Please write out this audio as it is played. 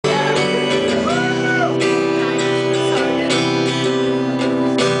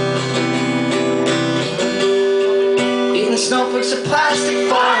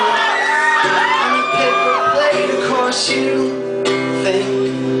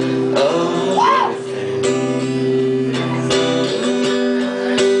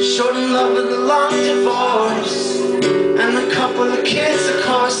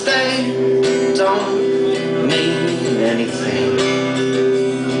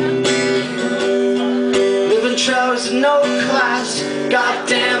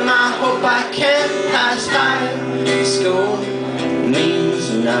Goddamn, I hope I can pass high school. Means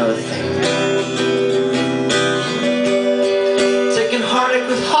nothing. Taking heartache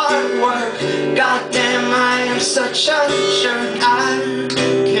with hard work. Goddamn, I am such a jerk. I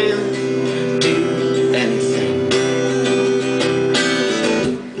can't do anything.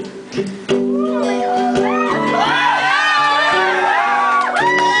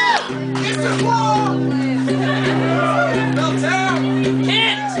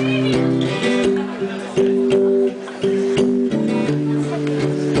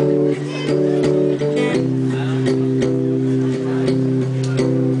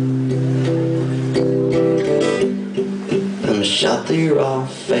 Shot that you're all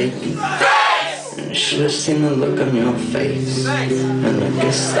fake, and I should have seen the look on your face, and I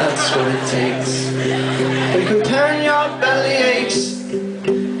guess that's what it takes. We're comparing your belly aches,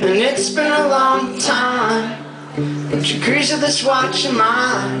 and it's been a long time. But you grease with this watch of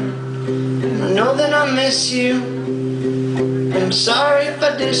mine, and I know that I miss you, and I'm sorry if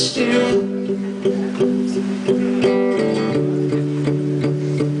I dissed you.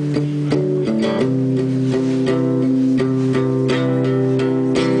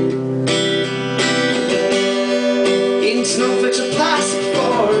 Snowflakes of plastic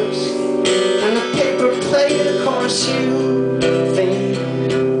floors and a paper plate, of course you think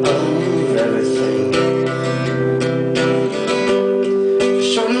of everything.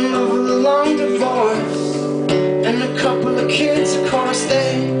 Short in love with a long divorce and a couple of kids, of course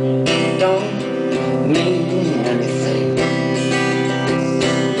they don't mean anything.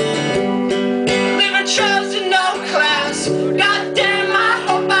 Living trails in no class. Goddamn, I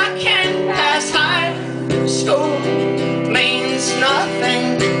hope I can pass high school. Means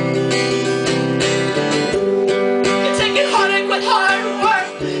nothing. You're taking heartache with hard work.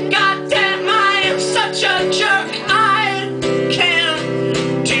 Goddamn, I am such a jerk. I can't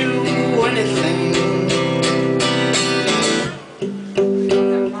do anything.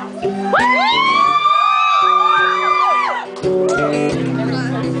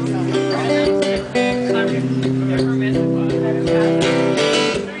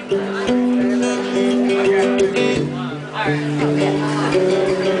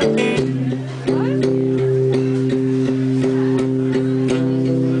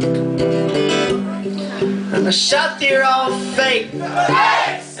 And the shot that you're all fake,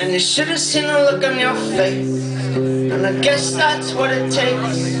 and you should have seen the look on your face, and I guess that's what it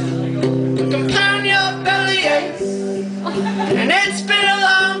takes. I'm comparing your belly aches, and it's been a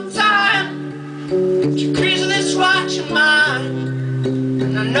long time. But you grease with this watch of mine,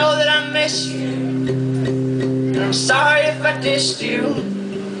 and I know that I miss you, and I'm sorry if I dissed you.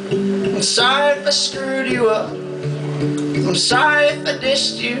 I'm sorry if I screwed you up. I'm sorry if I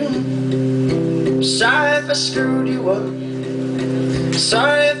dissed you. Sorry if I screwed you up.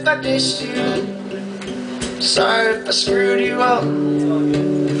 Sorry if I dissed you. Sorry if I screwed you up.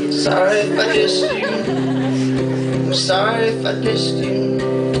 Sorry if I dissed you. I'm sorry if I dissed you.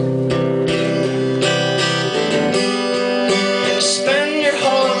 And you spend your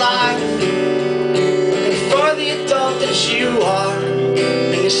whole life looking for the adult that you are,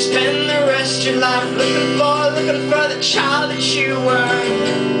 and you spend the rest of your life looking for the child that you were.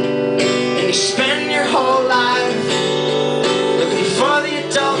 You spend your whole life looking for the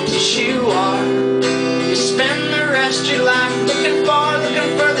adult that you are. You spend the rest of your life looking for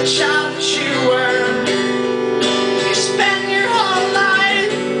the child that you were. You spend your whole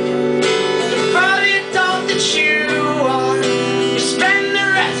life looking for the adult that you are. You spend the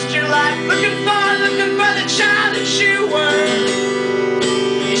rest of your life looking for the child that you were.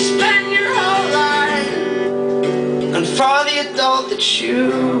 You spend your whole life looking for the adult that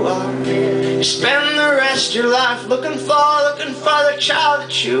you are. You spend the rest of your life looking for the child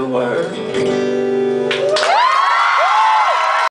that you were.